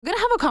We're going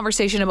to have a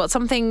conversation about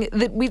something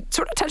that we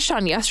sort of touched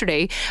on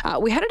yesterday.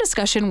 We had a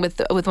discussion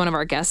with one of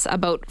our guests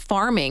about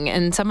farming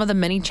and some of the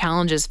many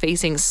challenges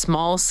facing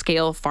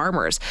small-scale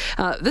farmers.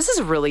 This is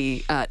a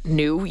really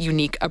new,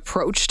 unique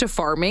approach to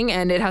farming,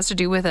 and it has to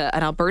do with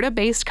an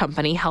Alberta-based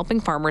company helping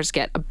farmers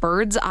get a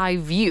bird's-eye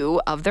view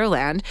of their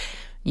land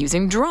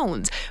using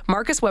drones.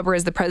 Markus Weber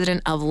is the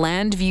president of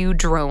Landview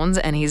Drones,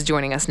 and he's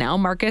joining us now.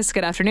 Markus,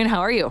 good afternoon. How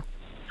are you?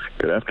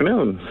 Good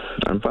afternoon.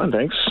 I'm fine,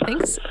 thanks.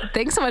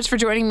 Thanks so much for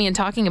joining me and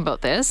talking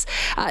about this.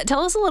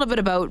 Tell us a little bit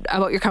about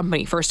your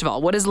company, first of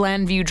all. What is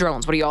Landview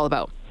Drones? What are you all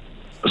about?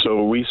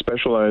 So we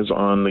specialize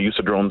on the use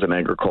of drones in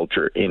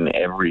agriculture in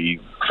every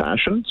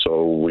fashion.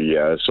 So we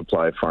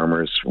supply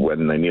farmers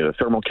when they need a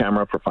thermal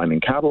camera for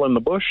finding cattle in the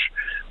bush.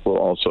 We'll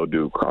also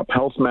do crop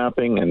health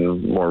mapping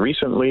and more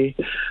recently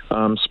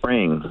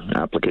spraying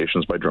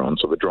applications by drone.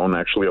 So the drone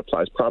actually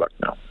applies product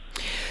now.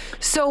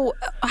 So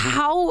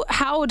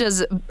how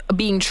does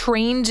being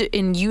trained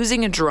in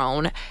using a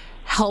drone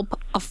help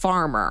a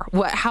farmer?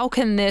 How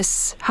can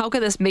this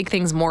make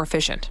things more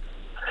efficient?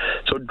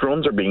 So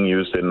drones are being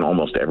used in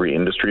almost every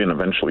industry and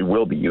eventually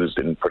will be used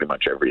in pretty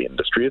much every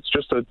industry. It's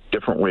just a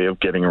different way of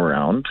getting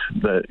around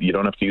that you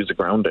don't have to use the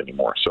ground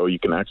anymore. So you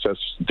can access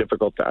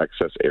difficult to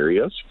access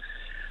areas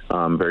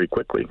very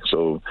quickly.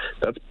 So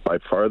that's by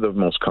far the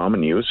most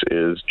common use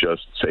is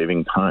just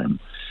saving time.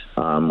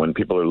 When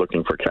people are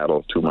looking for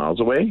cattle 2 miles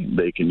away,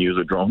 they can use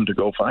a drone to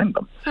go find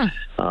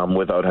them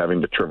without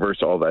having to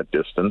traverse all that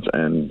distance.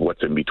 And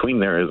what's in between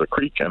there is a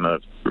creek and a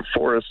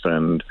forest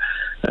and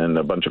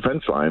a bunch of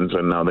fence lines.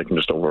 And now they can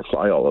just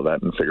overfly all of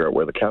that and figure out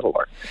where the cattle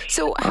are.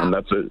 So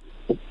that's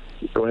it.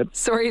 Go ahead.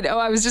 Sorry, no,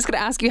 I was just going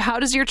to ask you, how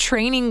does your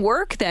training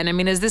work then? I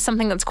mean, is this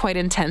something that's quite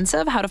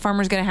intensive? How do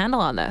farmers get a handle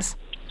on this?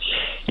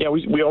 Yeah,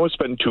 we always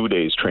spend 2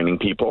 days training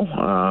people.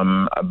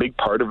 A big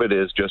part of it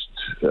is just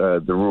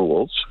the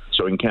rules.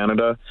 So in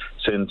Canada,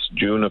 since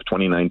June of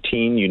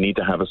 2019, you need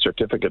to have a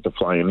certificate to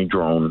fly any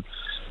drone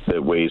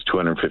that weighs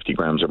 250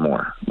 grams or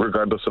more,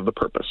 regardless of the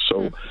purpose.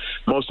 So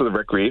most of the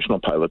recreational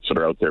pilots that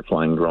are out there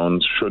flying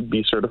drones should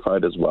be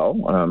certified as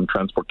well.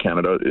 Transport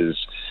Canada is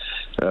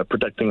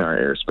protecting our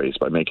airspace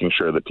by making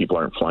sure that people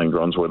aren't flying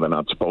drones where they're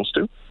not supposed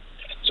to.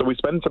 So we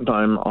spend some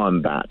time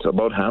on that.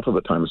 About half of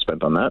the time is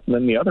spent on that, and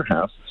then the other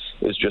half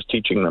is just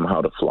teaching them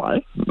how to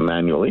fly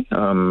manually.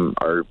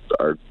 Our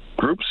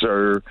groups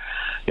are,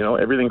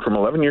 everything from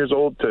 11 years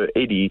old to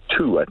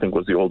 82, I think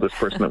was the oldest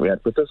person that we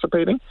had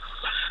participating.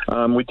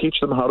 We teach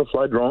them how to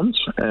fly drones,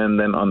 and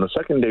then on the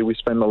second day, we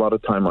spend a lot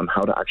of time on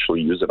how to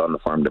actually use it on the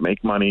farm to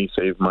make money,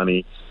 save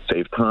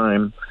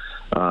time,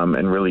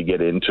 and really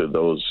get into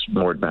those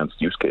more advanced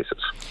use cases.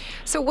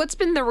 So what's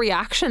been the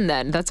reaction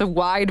then? That's a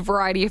wide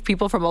variety of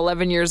people from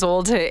 11 years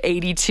old to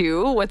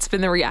 82. What's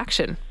been the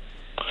reaction?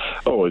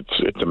 Oh,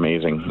 it's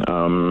amazing.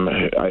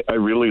 I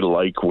really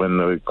like when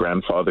the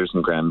grandfathers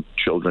and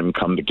grandchildren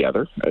come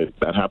together.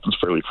 That happens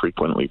fairly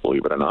frequently,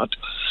 believe it or not.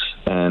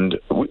 And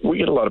we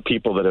get a lot of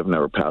people that have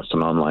never passed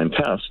an online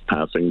test,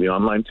 passing the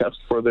online test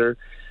for their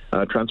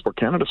Transport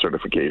Canada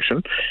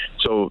certification.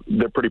 So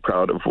they're pretty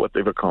proud of what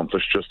they've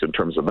accomplished just in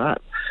terms of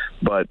that.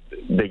 But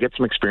they get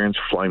some experience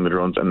flying the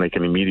drones and they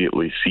can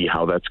immediately see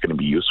how that's going to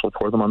be useful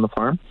for them on the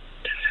farm.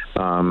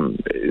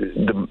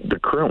 The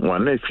current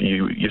one, if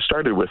you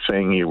started with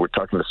saying you were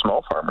talking to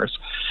small farmers,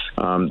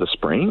 the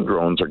spraying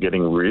drones are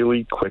getting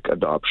really quick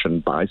adoption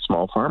by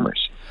small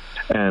farmers.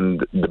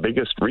 And the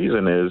biggest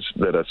reason is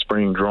that a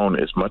spraying drone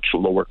is much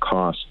lower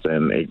cost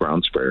than a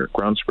ground sprayer.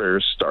 Ground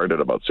sprayers start at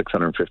about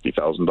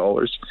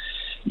 $650,000.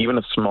 Even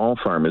a small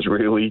farm is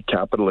really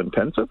capital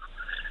intensive.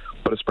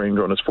 But a spraying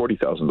drone is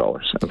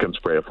 $40,000 and can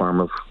spray a farm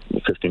of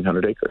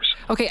 1,500 acres.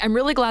 Okay, I'm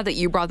really glad that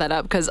you brought that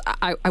up because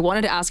I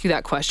wanted to ask you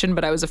that question,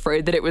 but I was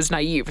afraid that it was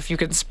naive. If you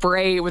can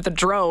spray with a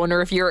drone, or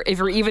if you're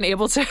even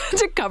able to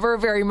cover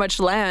very much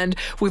land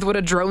with what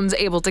a drone's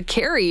able to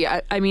carry,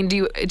 I mean, do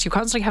you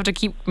constantly have to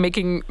keep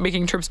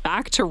making trips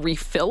back to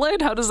refill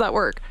it? How does that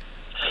work?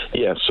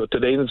 Yeah, so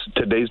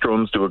today's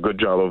drones do a good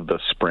job of the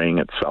spraying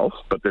itself,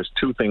 but there's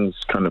two things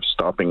kind of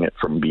stopping it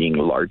from being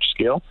large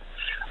scale.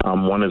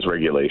 One is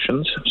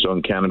regulations. So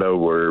in Canada,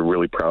 we're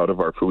really proud of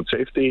our food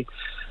safety.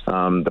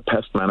 The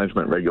Pest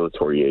Management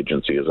Regulatory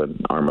Agency is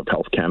an arm of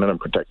Health Canada and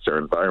protects their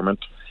environment.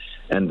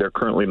 And they're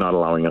currently not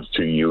allowing us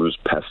to use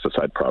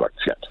pesticide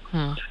products yet.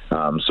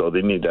 So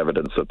they need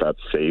evidence that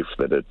that's safe,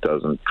 that it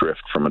doesn't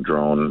drift from a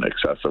drone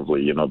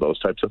excessively, those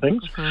types of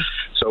things.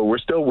 So we're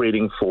still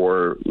waiting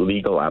for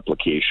legal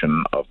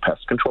application of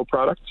pest control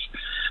products.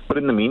 But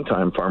in the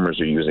meantime,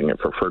 farmers are using it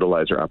for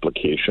fertilizer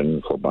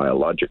application, for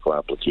biological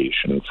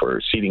application,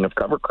 for seeding of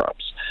cover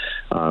crops,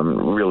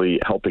 really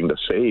helping to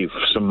save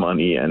some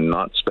money and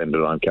not spend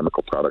it on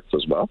chemical products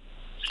as well.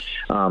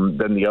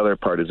 Then the other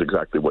part is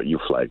exactly what you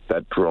flagged.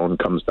 That drone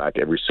comes back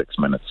every 6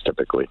 minutes,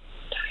 typically.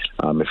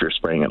 If you're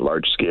spraying at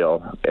large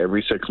scale,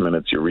 every 6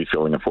 minutes you're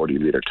refilling a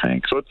 40-liter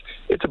tank. So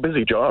it's a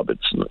busy job.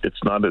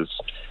 It's not as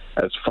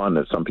as fun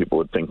as some people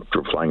would think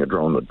flying a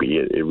drone would be.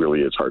 It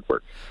really is hard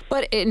work.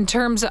 But in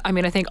terms of,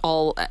 I think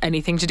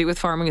anything to do with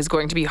farming is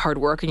going to be hard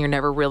work, and you're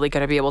never really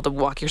going to be able to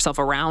walk yourself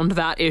around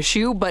that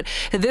issue. But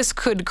this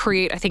could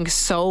create, I think,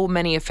 so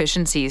many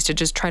efficiencies to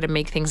just try to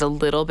make things a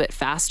little bit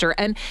faster,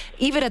 and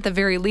even at the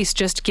very least,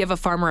 just give a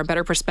farmer a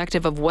better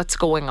perspective of what's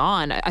going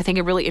on. I think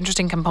a really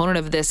interesting component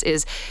of this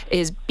is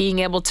being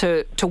able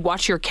to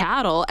watch your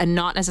cattle and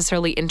not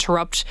necessarily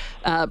interrupt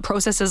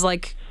processes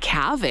like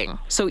calving.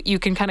 So you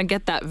can kind of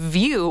get that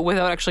view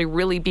without actually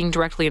really being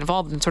directly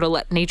involved and sort of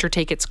let nature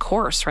take its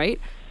course, right?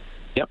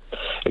 Yep,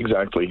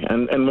 exactly.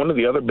 And one of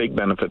the other big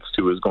benefits,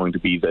 too, is going to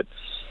be that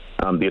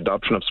the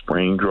adoption of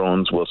spraying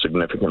drones will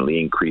significantly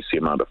increase the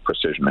amount of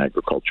precision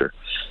agriculture.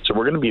 So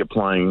we're going to be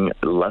applying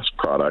less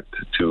product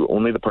to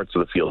only the parts of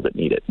the field that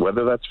need it,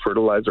 whether that's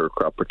fertilizer or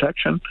crop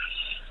protection.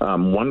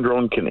 One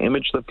drone can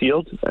image the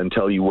field and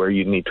tell you where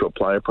you need to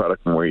apply a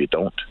product and where you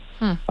don't.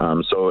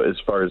 So as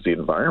far as the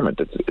environment,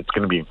 it's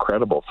going to be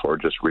incredible for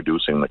just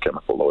reducing the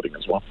chemical loading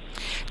as well.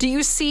 Do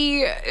you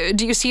see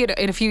it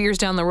in a few years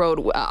down the road,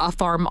 a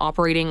farm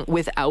operating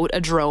without a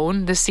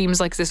drone? This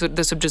seems like this would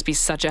just be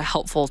such a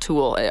helpful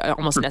tool,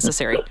 almost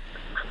necessary.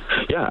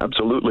 Yeah,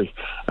 absolutely.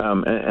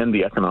 And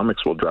the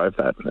economics will drive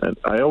that. And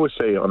I always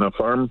say on a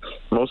farm,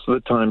 most of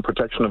the time,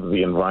 protection of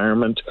the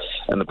environment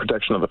and the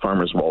protection of the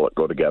farmer's wallet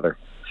go together.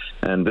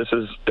 And this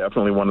is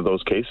definitely one of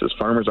those cases.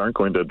 Farmers aren't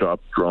going to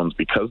adopt drones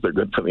because they're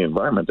good for the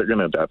environment. They're going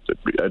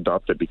to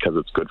adopt it because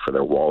it's good for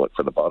their wallet,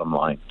 for the bottom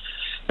line.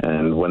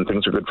 And when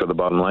things are good for the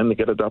bottom line, they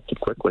get adopted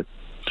quickly.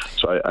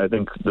 So I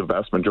think the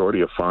vast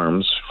majority of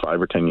farms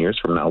 5 or 10 years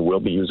from now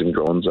will be using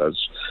drones as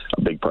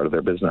a big part of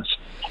their business.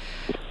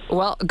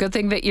 Well, good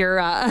thing that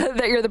you're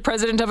the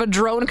president of a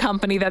drone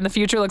company. Then the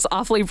future looks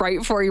awfully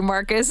bright for you,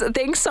 Markus.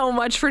 Thanks so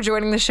much for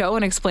joining the show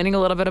and explaining a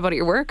little bit about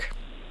your work.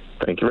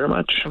 Thank you very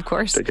much. Of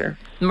course. Take care.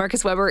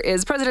 Markus Weber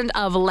is president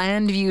of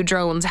Landview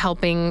Drones,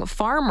 helping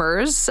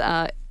farmers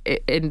at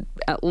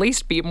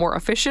least be more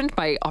efficient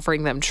by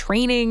offering them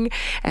training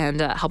and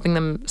helping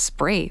them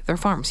spray their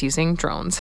farms using drones.